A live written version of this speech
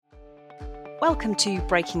Welcome to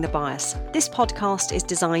Breaking the Bias. This podcast is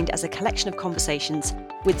designed as a collection of conversations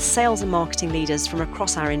with sales and marketing leaders from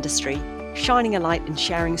across our industry, shining a light and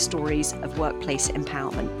sharing stories of workplace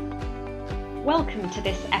empowerment. Welcome to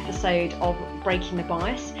this episode of Breaking the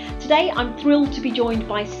Bias. Today I'm thrilled to be joined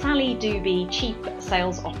by Sally Duby, Chief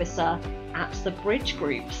Sales Officer at the Bridge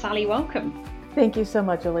Group. Sally, welcome. Thank you so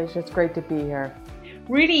much, Alicia. It's great to be here.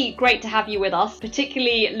 Really great to have you with us,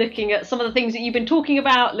 particularly looking at some of the things that you've been talking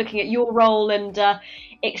about, looking at your role and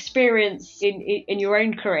experience in your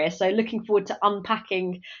own career. So looking forward to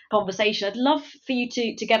unpacking conversation. I'd love for you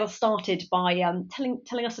to get us started by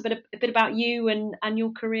telling us a bit about you and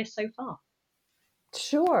your career so far.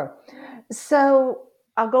 Sure. So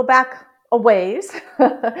I'll go back a ways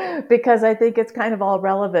because I think it's kind of all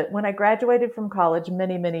relevant. When I graduated from college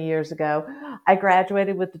many, many years ago, I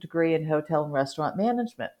graduated with a degree in hotel and restaurant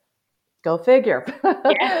management. Go figure.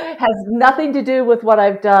 Yeah. Has nothing to do with what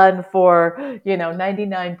I've done for,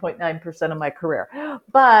 99.9% of my career.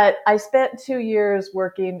 But I spent 2 years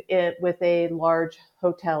working with a large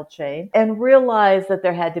hotel chain and realized that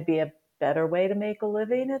there had to be a better way to make a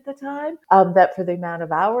living at the time, that for the amount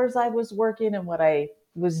of hours I was working and what I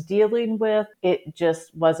was dealing with, it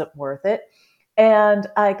just wasn't worth it. And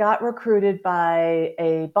I got recruited by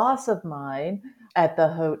a boss of mine at the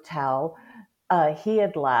hotel. He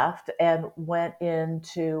had left and went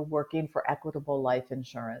into working for Equitable Life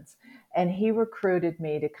Insurance. And he recruited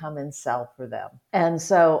me to come and sell for them. And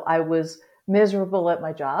so I was miserable at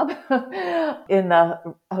my job in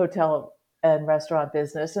the hotel and restaurant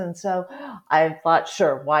business. And so I thought,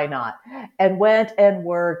 sure, why not? And went and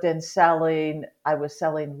worked and I was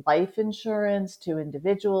selling life insurance to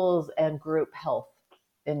individuals and group health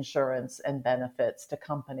insurance and benefits to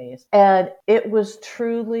companies. And it was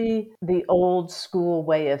truly the old school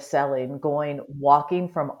way of selling, walking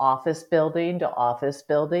from office building to office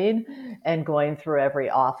building and going through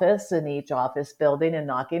every office in each office building and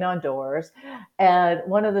knocking on doors. And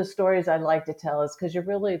one of the stories I like to tell is because you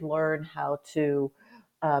really learn how to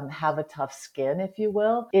have a tough skin, if you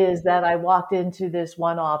will, is that I walked into this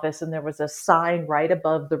one office and there was a sign right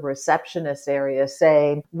above the receptionist area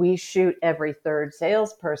saying, "We shoot every third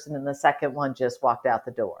salesperson," and the second one just walked out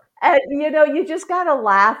the door. And, you just got to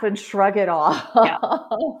laugh and shrug it off.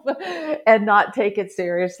 Yeah. And not take it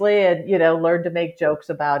seriously and, learn to make jokes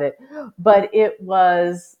about it. But it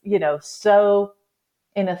was, so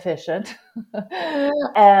inefficient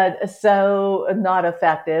and so not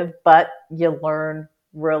effective, but you learn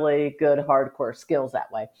really good hardcore skills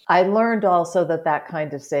that way. I learned also that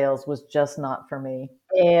kind of sales was just not for me,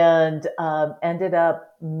 and ended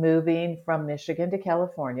up moving from Michigan to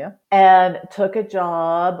California and took a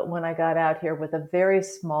job when I got out here with a very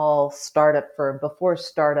small startup firm before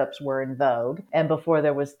startups were in vogue and before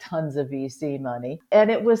there was tons of VC money.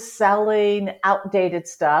 And it was selling outdated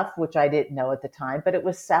stuff, which I didn't know at the time, but it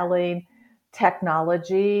was selling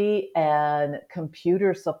technology and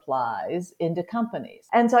computer supplies into companies.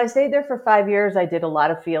 And so I stayed there for 5 years. I did a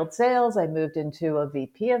lot of field sales. I moved into a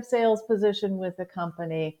VP of sales position with the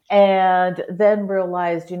company and then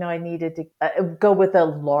realized, I needed to go with a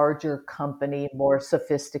larger company, more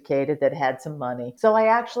sophisticated, that had some money. So I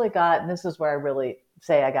actually got, and this is where I really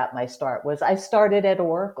say I got my start, was I started at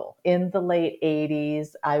Oracle. In the late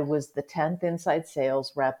 80s, I was the 10th inside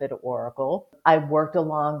sales rep at Oracle. I worked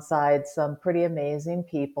alongside some pretty amazing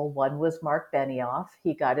people. One was Mark Benioff.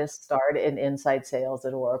 He got his start in inside sales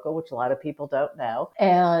at Oracle, which a lot of people don't know.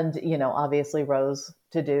 And, obviously rose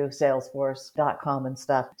to do Salesforce.com and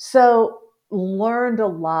stuff. So learned a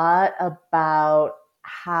lot about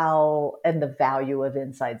how and the value of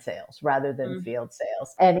inside sales rather than field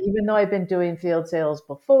sales. And even though I've been doing field sales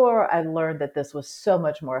before, I learned that this was so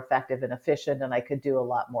much more effective and efficient and I could do a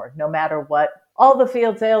lot more. No matter what all the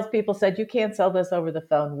field sales people said, you can't sell this over the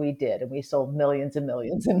phone. We did. And we sold millions and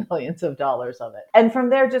millions and millions of dollars of it. And from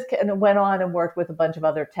there, just kind of went on and worked with a bunch of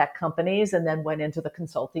other tech companies and then went into the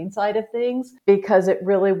consulting side of things because it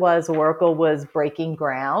really was, Oracle was breaking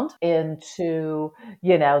ground into,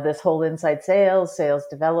 this whole inside sales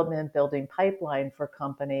development, building pipeline for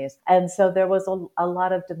companies. And so there was a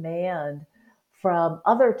lot of demand from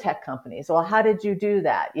other tech companies. Well, how did you do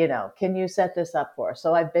that? Can you set this up for us?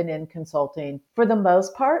 So I've been in consulting for the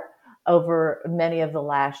most part over many of the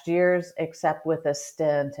last years, except with a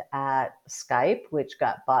stint at Skype, which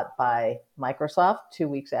got bought by Microsoft 2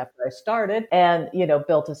 weeks after I started, and,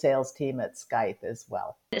 built a sales team at Skype as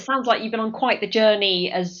well. It sounds like you've been on quite the journey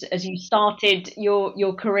as you started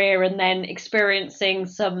your career, and then experiencing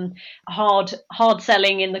some hard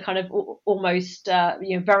selling in the kind of almost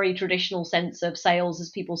very traditional sense of sales as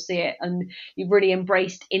people see it, and you've really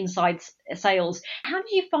embraced inside sales. How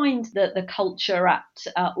do you find the culture at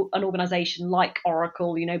an organization like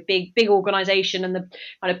Oracle? Big organization, and the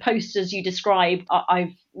kind of posters you describe.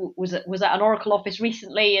 I was at an Oracle office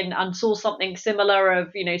recently and saw something similar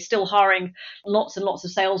of still hiring lots and lots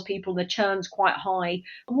of salespeople. The churn's quite high.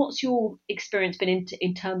 And what's your experience been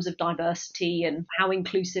in terms of diversity, and how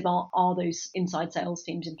inclusive are those inside sales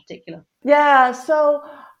teams in particular? Yeah, so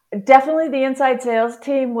definitely the inside sales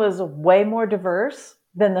team was way more diverse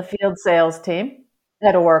than the field sales team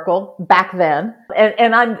at Oracle back then.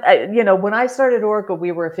 And when I started Oracle,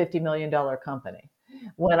 we were a $50 million company.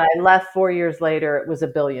 When I left 4 years later, it was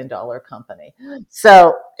 $1 billion company.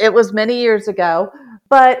 So it was many years ago.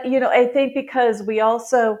 But, I think because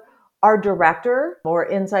our director or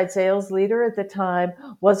inside sales leader at the time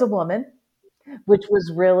was a woman, which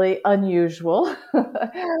was really unusual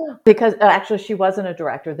because actually she wasn't a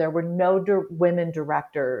director. There were no women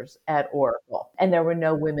directors at Oracle, and there were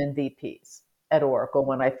no women VPs at Oracle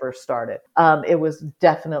when I first started. It was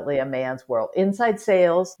definitely a man's world. Inside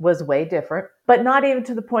sales was way different, but not even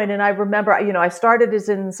to the point. And I remember, I started as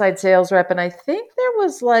an inside sales rep, and I think there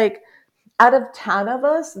was out of 10 of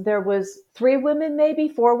us, there was 3 women, maybe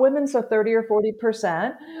 4 women, so 30 or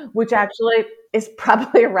 40%, which actually is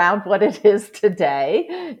probably around what it is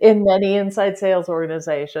today in many inside sales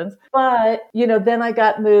organizations. But, then I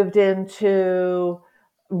got moved into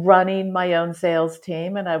running my own sales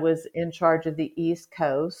team, and I was in charge of the East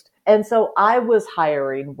Coast. And so I was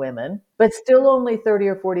hiring women, but still only 30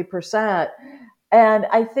 or 40%. And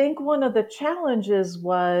I think one of the challenges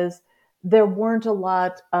was there weren't a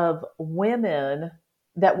lot of women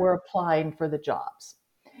that were applying for the jobs.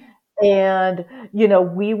 And,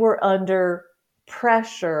 we were under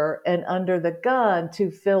pressure and under the gun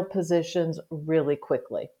to fill positions really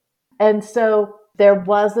quickly. And so there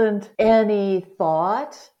wasn't any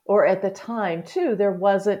thought, or at the time too, there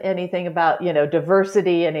wasn't anything about,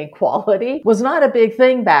 diversity and equality was not a big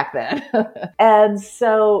thing back then. And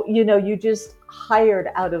so, you just hired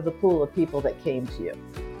out of the pool of people that came to you.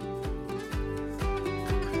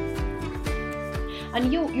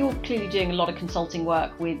 And you're clearly doing a lot of consulting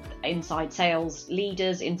work with inside sales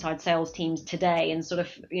leaders, inside sales teams today, and sort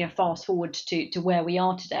of fast forward to where we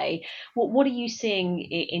are today. What are you seeing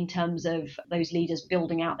in terms of those leaders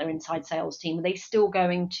building out their inside sales team? Are they still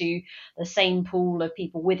going to the same pool of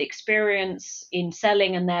people with experience in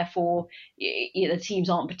selling, and therefore the teams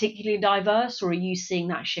aren't particularly diverse, or are you seeing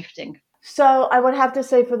that shifting? So I would have to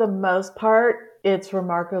say, for the most part, it's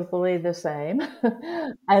remarkably the same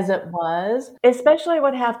as it was. Especially, I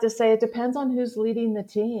would have to say it depends on who's leading the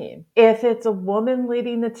team. If it's a woman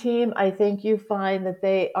leading the team, I think you find that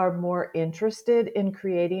they are more interested in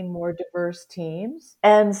creating more diverse teams.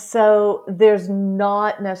 And so there's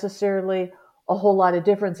not necessarily a whole lot of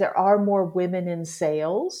difference. There are more women in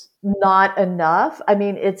sales, not enough. I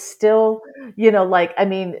mean, it's still,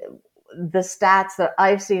 the stats that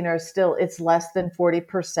I've seen are still, it's less than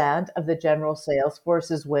 40% of the general sales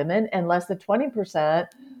force is women, and less than 20%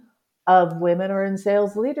 of women are in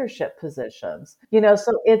sales leadership positions.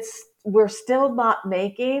 So we're still not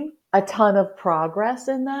making a ton of progress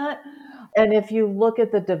in that. And if you look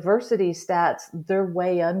at the diversity stats, they're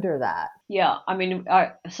way under that. Yeah, I mean,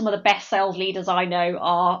 some of the best sales leaders I know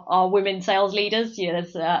are women sales leaders.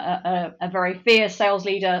 There's a very fierce sales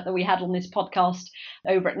leader that we had on this podcast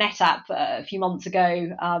over at NetApp a few months ago,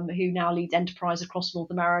 who now leads enterprise across North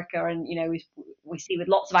America. And, we see with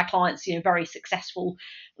lots of our clients, very successful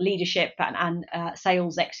leadership and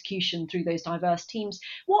sales execution through those diverse teams.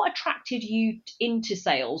 What attracted you into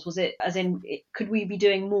sales? Was it, as in, could we be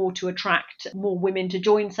doing more to attract more women to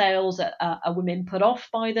join sales? Are women put off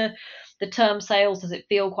by the term sales? Does it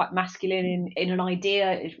feel quite masculine in an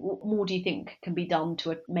idea? What more do you think can be done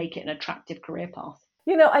to make it an attractive career path?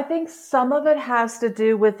 I think some of it has to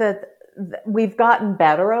do with it. We've gotten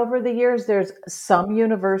better over the years. There's some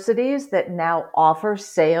universities that now offer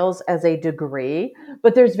sales as a degree,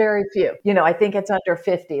 but there's very few. I think it's under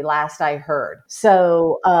 50 last I heard.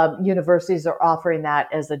 So universities are offering that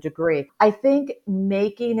as a degree. I think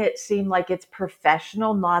making it seem like it's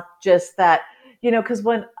professional, not just that, because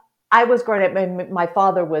when I was growing up, my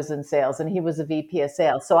father was in sales and he was a VP of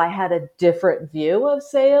sales. So I had a different view of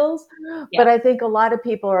sales. Yeah. But I think a lot of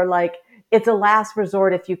people are like, it's a last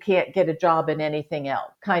resort if you can't get a job in anything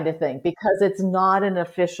else kind of thing, because it's not an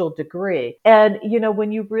official degree. And,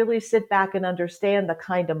 when you really sit back and understand the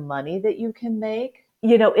kind of money that you can make,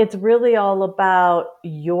 it's really all about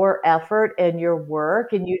your effort and your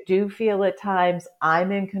work. And you do feel at times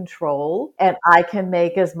I'm in control and I can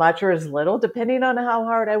make as much or as little depending on how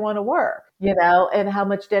hard I want to work, and how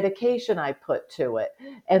much dedication I put to it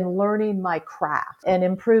and learning my craft and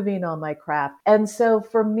improving on my craft. And so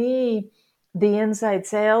for me, the inside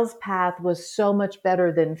sales path was so much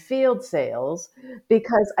better than field sales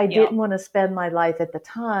because I Yeah. didn't want to spend my life at the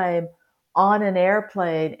time on an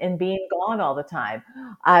airplane and being gone all the time.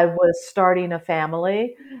 I was starting a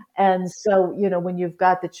family. And so, when you've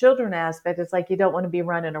got the children aspect, it's like you don't want to be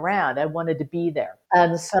running around. I wanted to be there.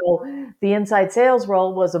 And so the inside sales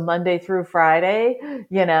role was a Monday through Friday,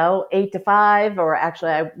 8 to 5, or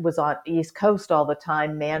actually I was on East Coast all the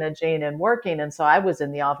time managing and working. And so I was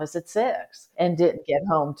in the office at 6 and didn't get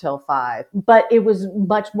home till 5, but it was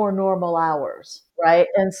much more normal hours. Right.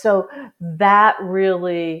 And so that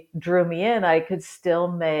really drew me in. I could still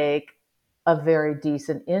make a very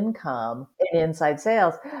decent income in inside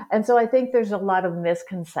sales. And so I think there's a lot of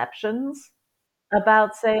misconceptions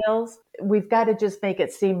about sales. We've got to just make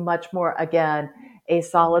it seem much more, again, a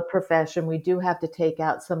solid profession. We do have to take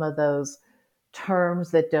out some of those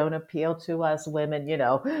terms that don't appeal to us women.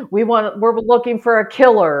 We're looking for a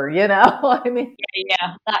killer, I mean,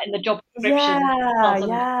 Yeah, that in the job description yeah, doesn't.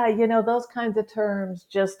 yeah. Those kinds of terms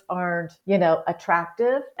just aren't,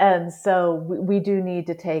 attractive. And so we do need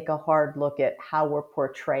to take a hard look at how we're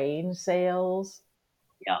portraying sales.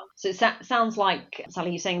 Yeah. So it sounds like,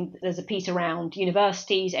 Sally, you're saying there's a piece around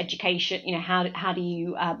universities, education. How do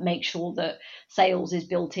you make sure that sales is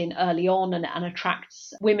built in early on and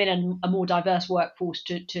attracts women and a more diverse workforce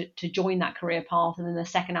to join that career path? And then the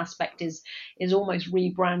second aspect is almost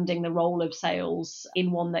rebranding the role of sales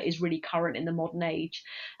in one that is really current in the modern age.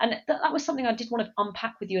 And that was something I did want to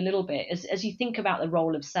unpack with you a little bit as you think about the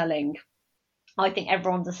role of selling. I think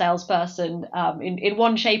everyone's a salesperson in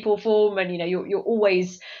one shape or form, and you're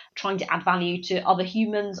always trying to add value to other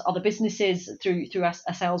humans, other businesses through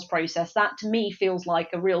a sales process. That to me feels like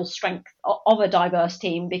a real strength of a diverse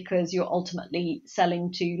team because you're ultimately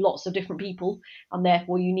selling to lots of different people, and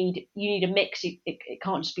therefore you need a mix. It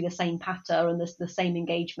can't just be the same patter and the same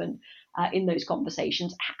engagement in those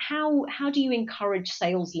conversations. How do you encourage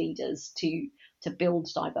sales leaders to build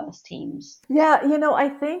diverse teams? Yeah, I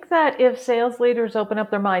think that if sales leaders open up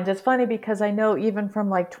their minds, it's funny because I know even from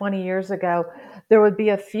like 20 years ago, there would be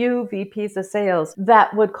a few VPs of sales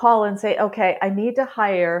that would call and say, okay, I need to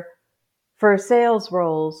hire for sales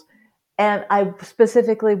roles and I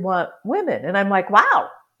specifically want women. And I'm like, wow,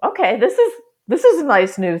 okay, this is a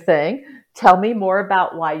nice new thing. Tell me more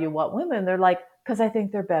about why you want women. They're like, because I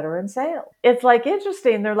think they're better in sales. It's like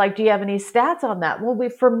interesting. They're like, do you have any stats on that? Well,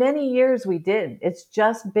 for many years we didn't. It's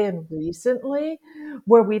just been recently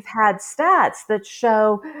where we've had stats that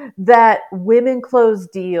show that women close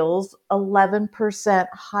deals 11%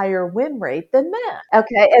 higher win rate than men.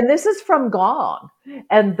 Okay. And this is from Gong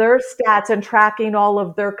and their stats and tracking all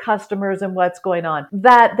of their customers and what's going on,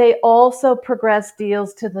 that they also progress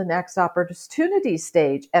deals to the next opportunity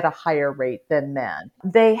stage at a higher rate than men.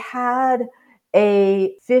 They had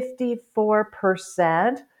a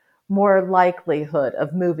 54% more likelihood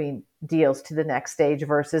of moving deals to the next stage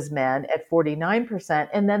versus men at 49%.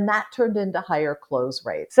 And then that turned into higher close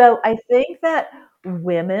rates. So I think that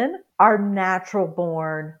women are natural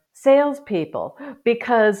born salespeople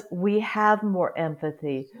because we have more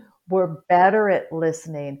empathy. We're better at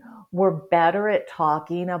listening. We're better at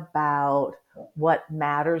talking about what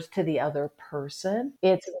matters to the other person.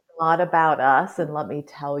 It's not about us. And let me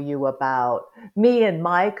tell you about me and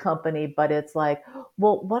my company, but it's like,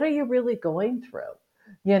 well, what are you really going through?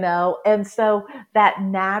 And so that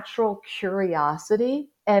natural curiosity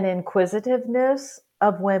and inquisitiveness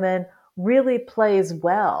of women really plays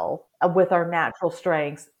well with our natural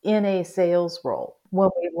strengths in a sales role when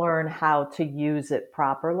we learn how to use it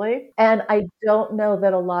properly. And I don't know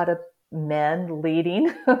that a lot of men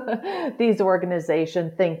leading these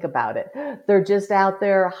organizations think about it. They're just out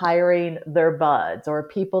there hiring their buds or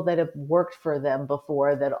people that have worked for them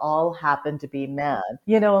before that all happen to be men.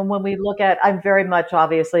 And when we look at, I'm very much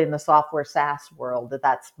obviously in the software SaaS world,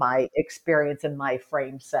 that's my experience and my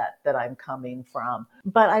frame set that I'm coming from.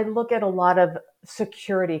 But I look at a lot of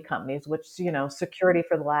security companies, which, security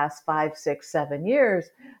for the last 5, 6, 7 years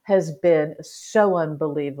has been so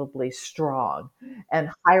unbelievably strong and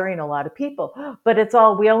hiring a lot of people. But it's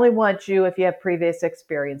all, we only want you if you have previous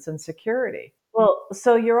experience in security. Well,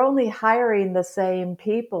 so you're only hiring the same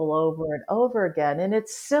people over and over again. And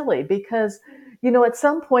it's silly because, at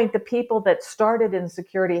some point, the people that started in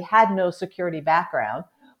security had no security background,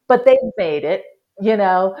 but they made it, you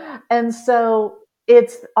know? And so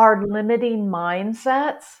it's our limiting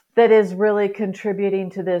mindsets that is really contributing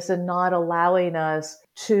to this and not allowing us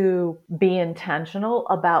to be intentional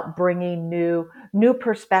about bringing new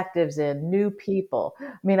perspectives in, new people.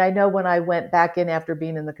 I mean, I know when I went back in after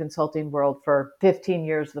being in the consulting world for 15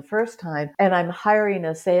 years the first time, and I'm hiring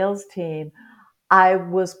a sales team, I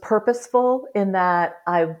was purposeful in that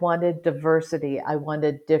I wanted diversity. I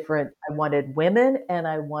wanted women and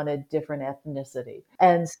I wanted different ethnicity.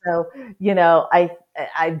 And so,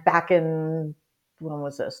 I back in, when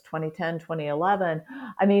was this? 2010, 2011.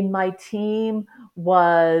 I mean, my team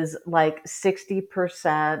was like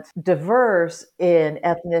 60% diverse in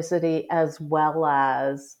ethnicity as well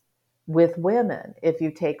as with women, if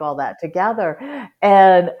you take all that together.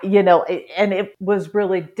 And, and it was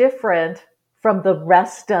really different from the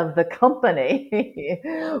rest of the company.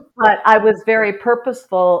 But I was very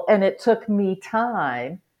purposeful and it took me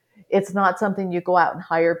time. It's not something you go out and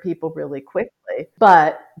hire people really quickly.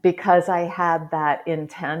 But because I had that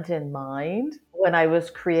intent in mind when I was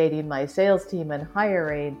creating my sales team and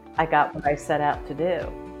hiring, I got what I set out to do.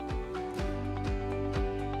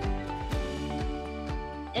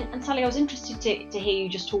 And Sally, I was interested to hear you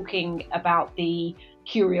just talking about the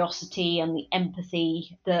curiosity and the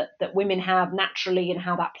empathy that women have naturally and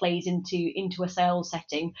how that plays into a sales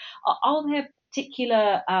setting. Are there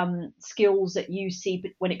particular skills that you see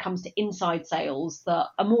when it comes to inside sales that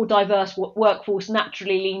a more diverse workforce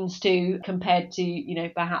naturally leans to compared to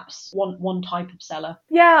perhaps one type of seller?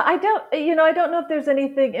 Yeah, I don't know if there's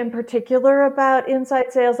anything in particular about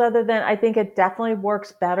inside sales other than I think it definitely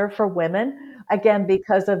works better for women. Again,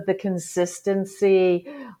 because of the consistency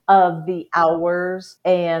of the hours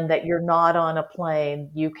and that you're not on a plane,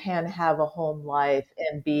 you can have a home life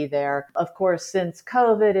and be there. Of course, since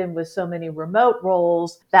COVID and with so many remote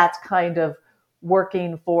roles, that's kind of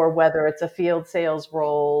working for whether it's a field sales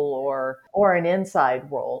role or an inside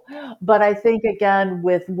role. But I think again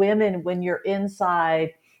with women, when you're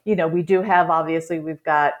inside, we do have, obviously we've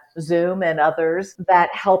got Zoom and others that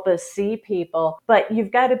help us see people, but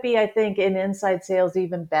you've got to be, I think, in inside sales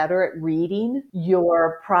even better at reading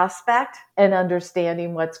your prospect and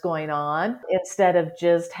understanding what's going on instead of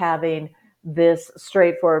just having this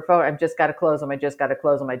straightforward phone. I've just got to close them. I just got to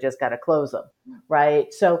close them. I just got to close them.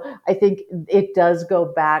 Right. So I think it does go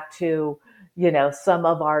back to, some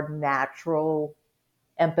of our natural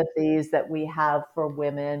empathies that we have for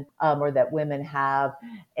women, or that women have,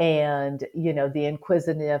 and the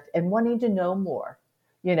inquisitive and wanting to know more,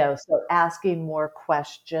 so asking more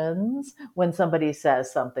questions when somebody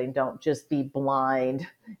says something. Don't just be blind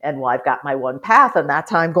and, well, I've got my one path and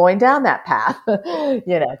that's how I'm going down that path.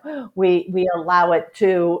 We allow it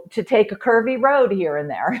to take a curvy road here and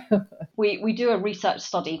there. We do a research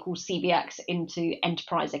study called CVX into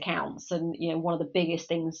enterprise accounts, and one of the biggest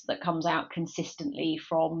things that comes out consistently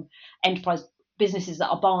from enterprise businesses that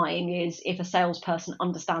are buying is if a salesperson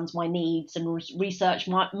understands my needs and research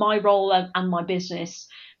my role and my business,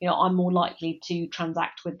 I'm more likely to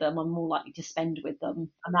transact with them. I'm more likely to spend with them,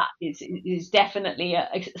 and that is definitely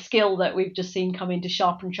a skill that we've just seen come into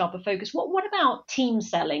sharper and sharper focus. What about team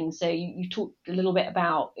selling? So you talked a little bit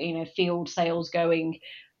about field sales going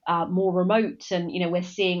more remote, and we're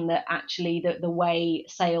seeing that actually the way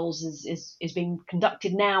sales is being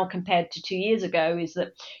conducted now compared to 2 years ago is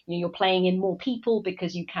that you're playing in more people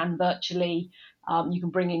because you can virtually you can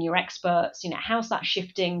bring in your experts. How's that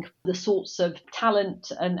shifting the sorts of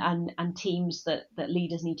talent and teams that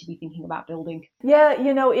leaders need to be thinking about building? Yeah,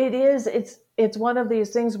 it is. It's one of these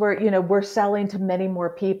things where, we're selling to many more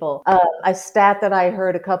people. A stat that I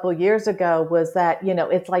heard a couple years ago was that,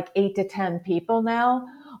 it's like 8 to 10 people now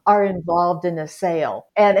are involved in a sale.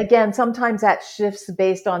 And again, sometimes that shifts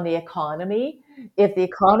based on the economy. If the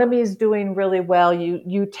economy is doing really well,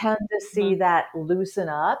 you tend to see that loosen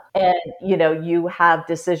up, and you have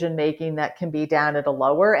decision making that can be down at a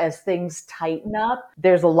lower. As things tighten up,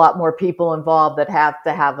 there's a lot more people involved that have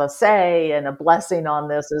to have a say and a blessing on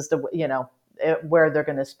this as to where they're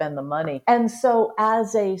going to spend the money. And so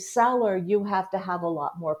as a seller, you have to have a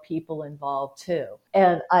lot more people involved too.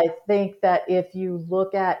 And I think that if you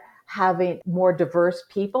look at having more diverse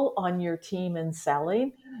people on your team in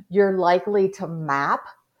selling, you're likely to map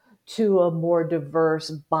to a more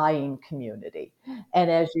diverse buying community.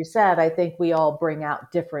 And as you said, I think we all bring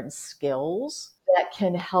out different skills that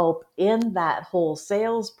can help in that whole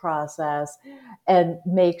sales process and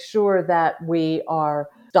make sure that we are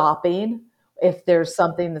stopping if there's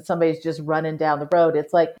something that somebody's just running down the road.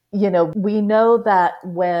 It's like, we know that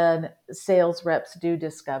when sales reps do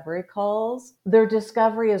discovery calls, their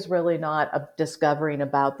discovery is really not a discovering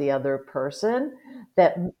about the other person.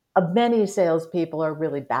 That many salespeople are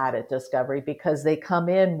really bad at discovery because they come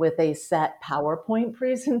in with a set PowerPoint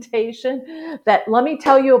presentation that, let me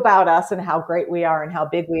tell you about us and how great we are and how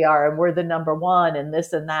big we are and we're the number one and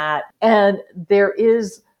this and that. And there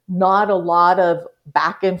is not a lot of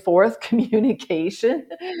back and forth communication.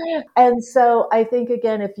 And so I think,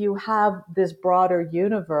 again, if you have this broader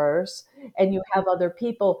universe and you have other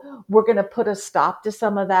people, we're going to put a stop to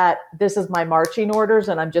some of that. This is my marching orders,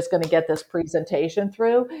 and I'm just going to get this presentation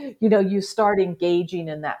through. You start engaging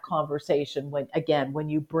in that conversation when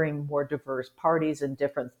you bring more diverse parties and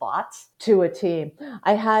different thoughts to a team.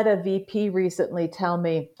 I had a VP recently tell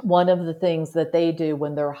me one of the things that they do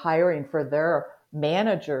when they're hiring for their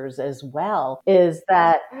managers as well is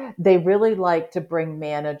that they really like to bring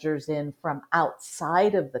managers in from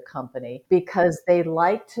outside of the company because they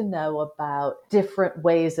like to know about different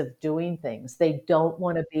ways of doing things. They don't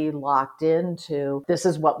want to be locked into, this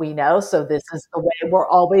is what we know, so this is the way we're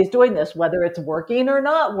always doing this, whether it's working or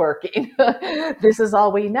not working. This is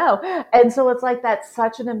all we know. And so it's like, that's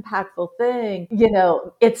such an impactful thing.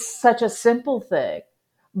 It's such a simple thing.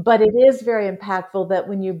 But it is very impactful that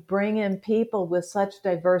when you bring in people with such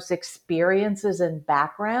diverse experiences and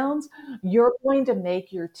backgrounds, you're going to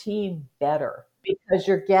make your team better because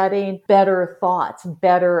you're getting better thoughts,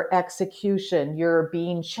 better execution. You're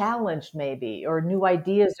being challenged maybe, or new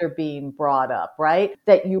ideas are being brought up, right?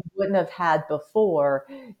 That you wouldn't have had before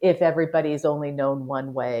if everybody's only known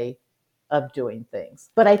one way of doing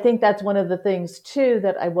things. But I think that's one of the things too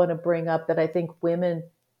that I want to bring up that I think women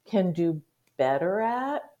can do better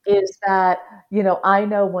at is that, I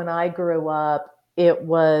know when I grew up, I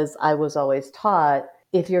was always taught,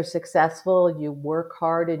 if you're successful, you work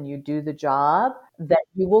hard and you do the job, that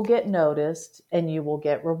you will get noticed and you will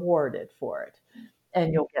get rewarded for it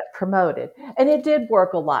and you'll get promoted. And it did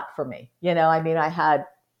work a lot for me. I had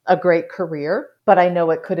a great career, but I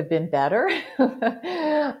know it could have been better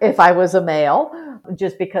if I was a male,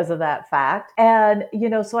 just because of that fact. And,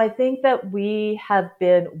 so I think that we have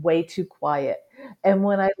been way too quiet. And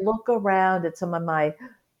when I look around at some of my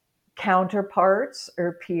counterparts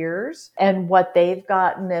or peers and what they've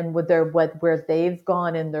gotten and where they've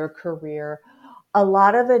gone in their career, a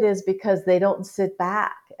lot of it is because they don't sit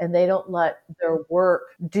back and they don't let their work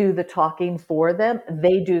do the talking for them.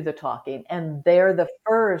 They do the talking, and they're the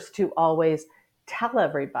first to always tell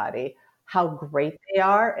everybody how great they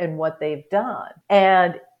are and what they've done.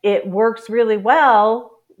 And it works really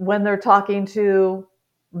well when they're talking to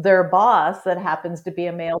their boss that happens to be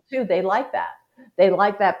a male too. They like that. They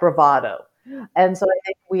like that bravado. And so I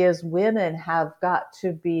think we as women have got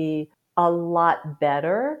to be a lot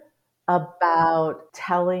better about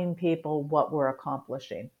telling people what we're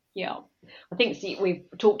accomplishing. Yeah, I think we've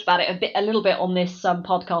talked about it a little bit on this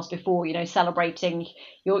podcast before. Celebrating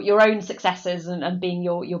your own successes and being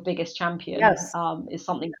your biggest champion. Yes. Is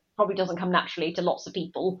something that probably doesn't come naturally to lots of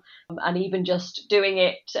people, and even just doing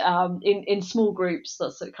it in small groups.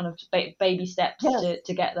 That's kind of baby steps. Yes.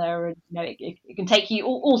 to get there, and it can take you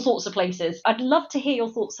all sorts of places. I'd love to hear your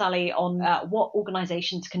thoughts, Sally, on what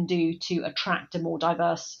organisations can do to attract a more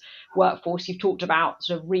diverse workforce. You've talked about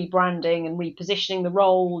sort of rebranding and repositioning the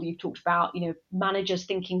role. You've talked about managers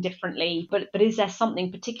thinking differently, but is there something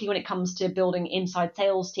particularly when it comes to building inside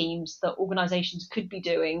sales teams that organizations could be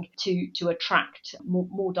doing to attract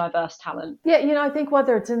more diverse talent? Yeah, I think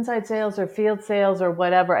whether it's inside sales or field sales or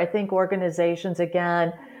whatever, I think organizations,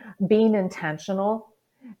 again, being intentional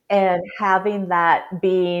and having that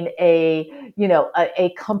being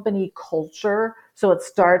a company culture. So it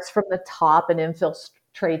starts from the top and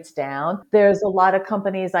infiltrates down. There's a lot of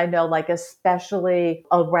companies I know, like especially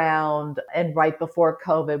around and right before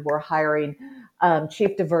COVID, were hiring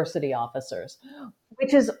chief diversity officers,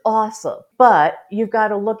 which is awesome. But you've got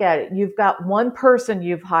to look at it. You've got one person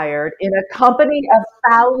you've hired in a company of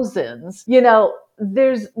thousands.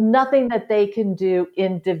 There's nothing that they can do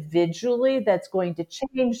individually that's going to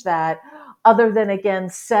change that, other than, again,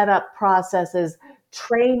 set up processes,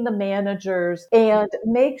 train the managers, and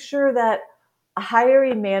make sure that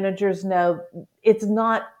hiring managers know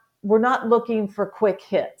we're not looking for quick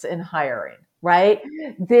hits in hiring, right?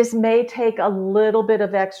 This may take a little bit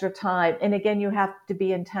of extra time. And again, you have to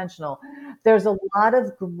be intentional. There's a lot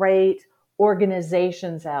of great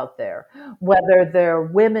organizations out there, whether they're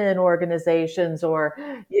women organizations or,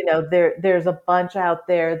 there's a bunch out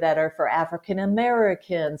there that are for African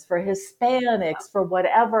Americans, for Hispanics, for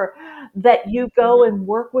whatever, that you go and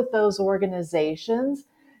work with those organizations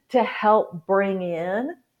to help bring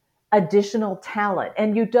in additional talent.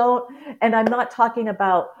 And I'm not talking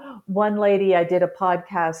about one lady, I did a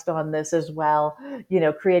podcast on this as well,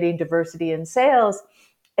 creating diversity in sales.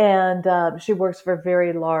 And she works for a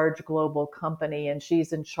very large global company, and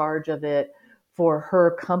she's in charge of it for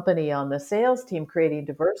her company on the sales team, creating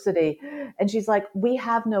diversity. And she's like, we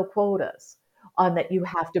have no quotas on that. You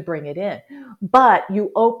have to bring it in, but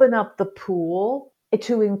you open up the pool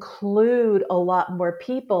to include a lot more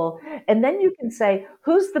people. And then you can say,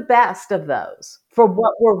 who's the best of those for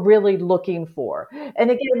what we're really looking for? And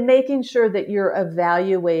again, making sure that you're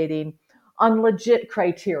evaluating on legit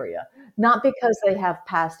criteria, not because they have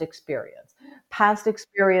past experience. Past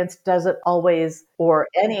experience doesn't always or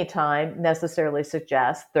anytime necessarily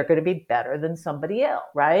suggest they're going to be better than somebody else,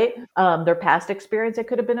 right? Their past experience, it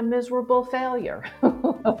could have been a miserable failure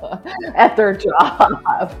at their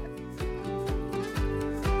job.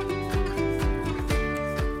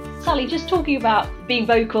 Sally, just talking about being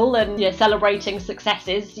vocal and celebrating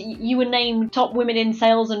successes, you were named top women in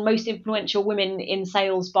sales and most influential women in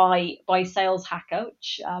sales by Sales Hacker,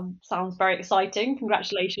 which sounds very exciting.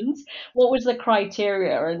 Congratulations. What was the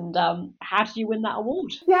criteria, and how did you win that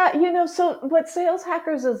award? Yeah, so what Sales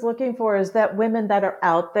Hackers is looking for is that women that are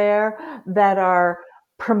out there that are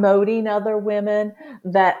promoting other women,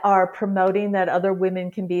 that are promoting that other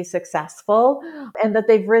women can be successful, and that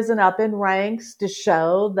they've risen up in ranks to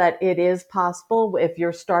show that it is possible. If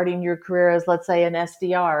you're starting your career as, let's say, an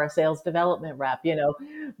SDR, a sales development rep,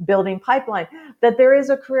 building pipeline, that there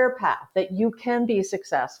is a career path, that you can be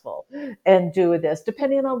successful and do this,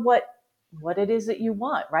 depending on what it is that you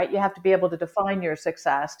want, right? You have to be able to define your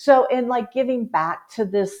success. So in like giving back to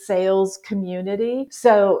this sales community.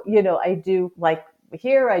 So, I do like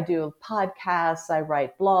here, I do podcasts, I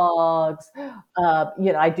write blogs,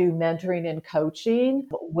 I do mentoring and coaching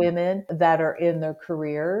women that are in their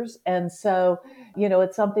careers. And so,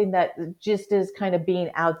 it's something that just is kind of being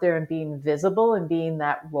out there and being visible and being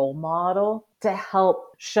that role model to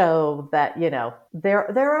help show that,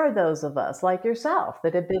 there are those of us like yourself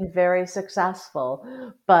that have been very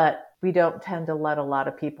successful, but we don't tend to let a lot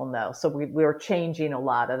of people know. So we're changing a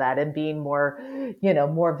lot of that and being more,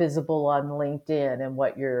 more visible on LinkedIn and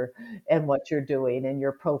what you're doing and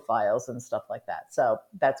your profiles and stuff like that. So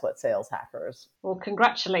that's what Sales Hackers. Well,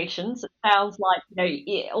 congratulations. It sounds like,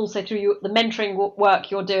 also through the mentoring work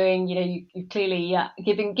you're doing, you clearly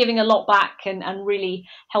giving a lot back and really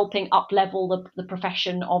helping up level the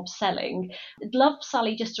profession of selling. I'd love,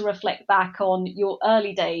 Sally, just to reflect back on your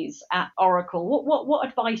early days at Oracle. What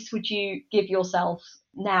advice would you give yourself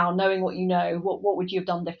now, knowing what you know? What would you have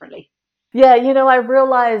done differently? Yeah, I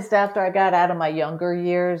realized after I got out of my younger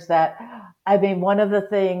years that, one of the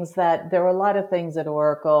things that there were a lot of things at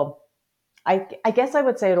Oracle. I guess I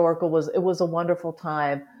would say at Oracle it was a wonderful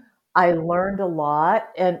time. I learned a lot.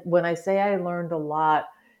 And when I say I learned a lot,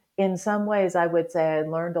 in some ways, I would say I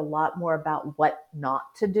learned a lot more about what not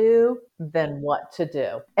to do than what to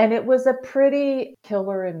do. And it was a pretty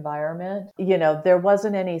killer environment. There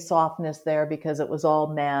wasn't any softness there because it was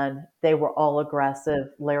all men. They were all aggressive.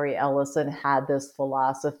 Larry Ellison had this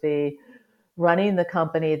philosophy running the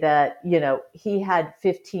company that, he had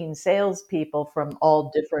 15 salespeople from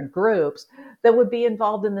all different groups that would be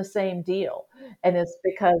involved in the same deal. And it's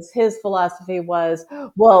because his philosophy was,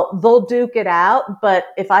 well, they'll duke it out, but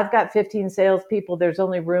if I've got 15 salespeople, there's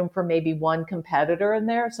only room for maybe one competitor in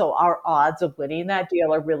there. So our odds of winning that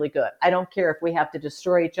deal are really good. I don't care if we have to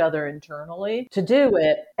destroy each other internally to do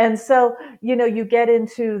it. And so, you get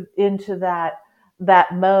into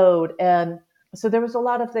that mode. And so there was a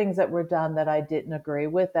lot of things that were done that I didn't agree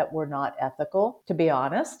with, that were not ethical, to be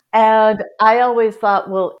honest. And I always thought,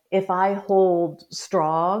 well, if I hold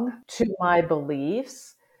strong to my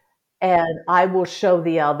beliefs, and I will show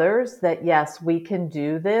the others that, yes, we can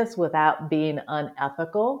do this without being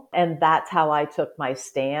unethical. And that's how I took my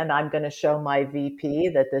stand. I'm going to show my VP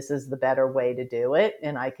that this is the better way to do it,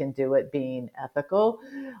 and I can do it being ethical.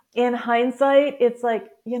 In hindsight, it's like,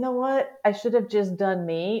 you know what? I should have just done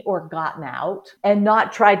me or gotten out and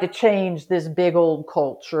not tried to change this big old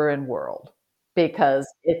culture and world, because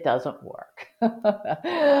it doesn't work.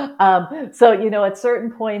 So, at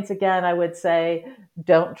certain points, again, I would say,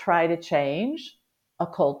 don't try to change a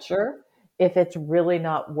culture. If it's really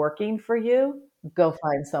not working for you, go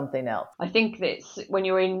find something else. I think that when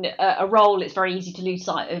you're in a role, it's very easy to lose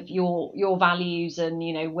sight of your values, and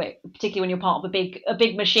particularly when you're part of a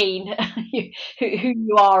big machine, who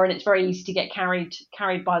you are, and it's very easy to get carried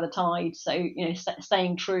by the tide. So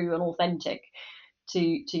staying true and authentic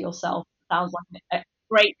to yourself sounds like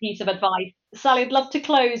great piece of advice. Sally, I'd love to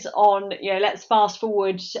close on, let's fast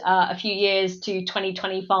forward a few years to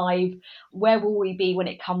 2025. Where will we be when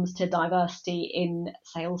it comes to diversity in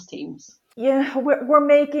sales teams? Yeah, we're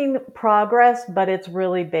making progress, but it's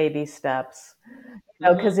really baby steps.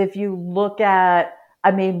 Because if you look at,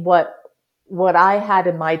 I mean, what I had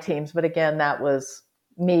in my teams, but again, that was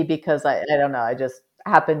me because I don't know, I just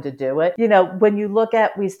happened to do it. When you look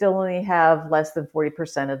at, we still only have less than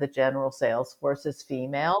 40% of the general sales force is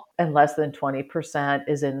female, and less than 20%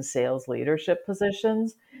 is in sales leadership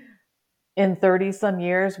positions. In 30 some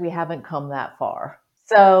years, we haven't come that far.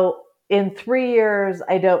 So in 3 years,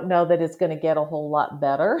 I don't know that it's going to get a whole lot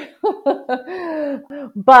better,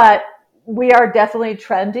 but we are definitely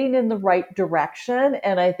trending in the right direction.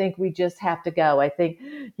 And I think we just have to go. I think,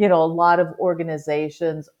 a lot of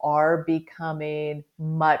organizations are becoming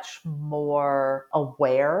much more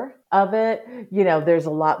aware of it. There's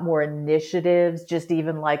a lot more initiatives, just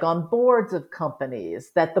even like on boards of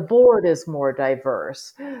companies, that the board is more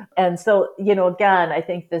diverse. And so, again, I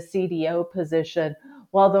think the CDO position,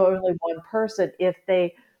 while they're only one person, if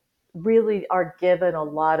they really are given a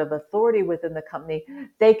lot of authority within the company,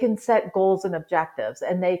 they can set goals and objectives,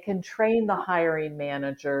 and they can train the hiring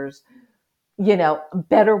managers,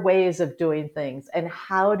 better ways of doing things and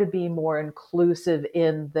how to be more inclusive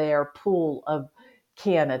in their pool of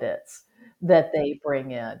candidates that they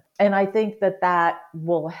bring in. And I think that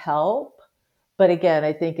will help. But again,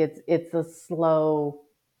 I think it's a slow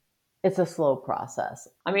process.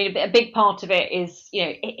 I mean, a big part of it is,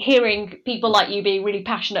 hearing people like you being really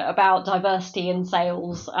passionate about diversity in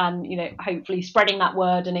sales and, hopefully spreading that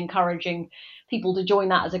word and encouraging people to join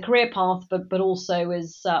that as a career path, but also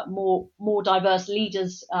as more diverse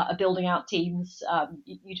leaders are building out teams.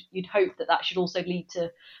 You'd hope that should also lead to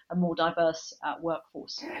a more diverse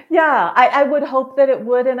workforce. Yeah, I would hope that it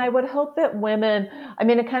would. And I would hope that women, I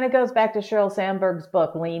mean, it kind of goes back to Sheryl Sandberg's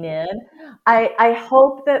book, Lean In. I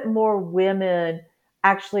hope that more women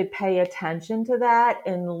actually pay attention to that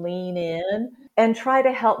and lean in and try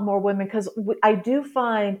to help more women, because I do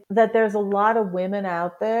find that there's a lot of women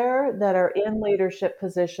out there that are in leadership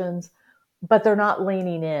positions, but they're not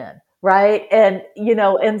leaning in. Right. And,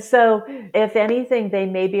 and so if anything, they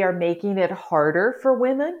maybe are making it harder for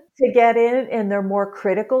women to get in, and they're more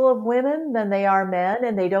critical of women than they are men,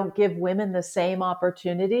 and they don't give women the same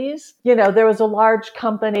opportunities. There was a large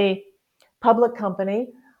public company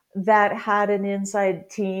that had an inside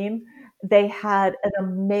team. They had an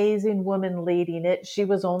amazing woman leading it. She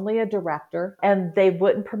was only a director, and they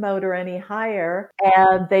wouldn't promote her any higher.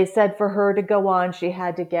 And they said for her to go on, she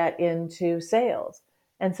had to get into sales.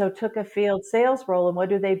 And so took a field sales role. And what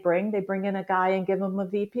do they bring? They bring in a guy and give him a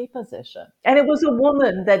VP position. And it was a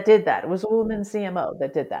woman that did that. It was a woman CMO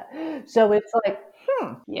that did that. So it's like,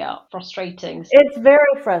 Yeah, frustrating. It's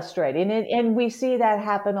very frustrating. And we see that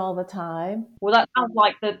happen all the time. Well, that sounds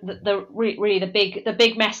like the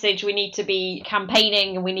big message. We need to be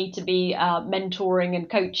campaigning, and we need to be mentoring and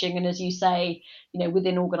coaching. And as you say,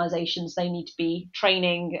 within organizations, they need to be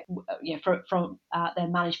training, from their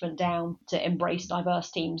management down to embrace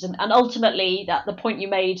diverse teams. And ultimately, that the point you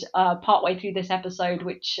made partway through this episode,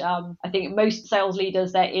 which I think most sales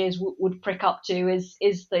leaders, their ears would prick up to, is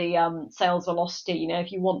the sales velocity.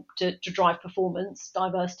 If you want to drive performance,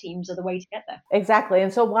 diverse teams are the way to get there. Exactly.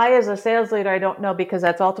 And so why, as a sales leader, I don't know, because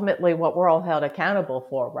that's ultimately what we're all held accountable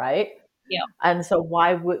for, right? Yeah. And so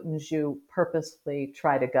why wouldn't you purposely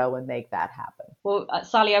try to go and make that happen? Well,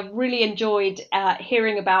 Sally, I've really enjoyed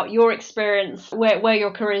hearing about your experience, where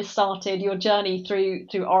your career started, your journey through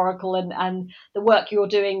Oracle, and the work you're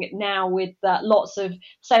doing now with lots of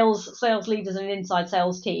sales leaders and inside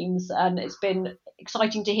sales teams. And it's been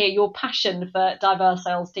exciting to hear your passion for diverse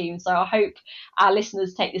sales teams. So I hope our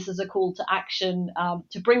listeners take this as a call to action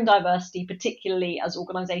to bring diversity, particularly as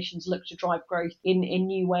organizations look to drive growth in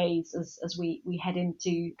new ways as we head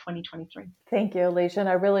into 2023. Thank you, Alicia. And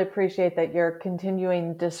I really appreciate that you're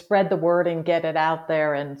continuing to spread the word and get it out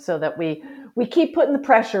there, and so that we keep putting the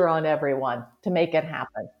pressure on everyone to make it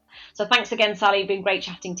happen. So thanks again, Sally. It's been great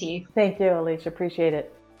chatting to you. Thank you, Alicia. Appreciate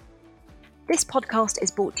it. This podcast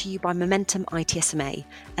is brought to you by Momentum ITSMA,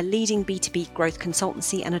 a leading B2B growth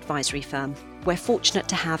consultancy and advisory firm. We're fortunate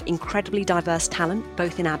to have incredibly diverse talent,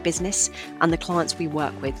 both in our business and the clients we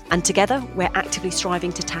work with. And together, we're actively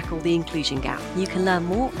striving to tackle the inclusion gap. You can learn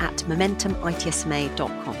more at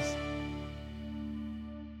momentumitsma.com.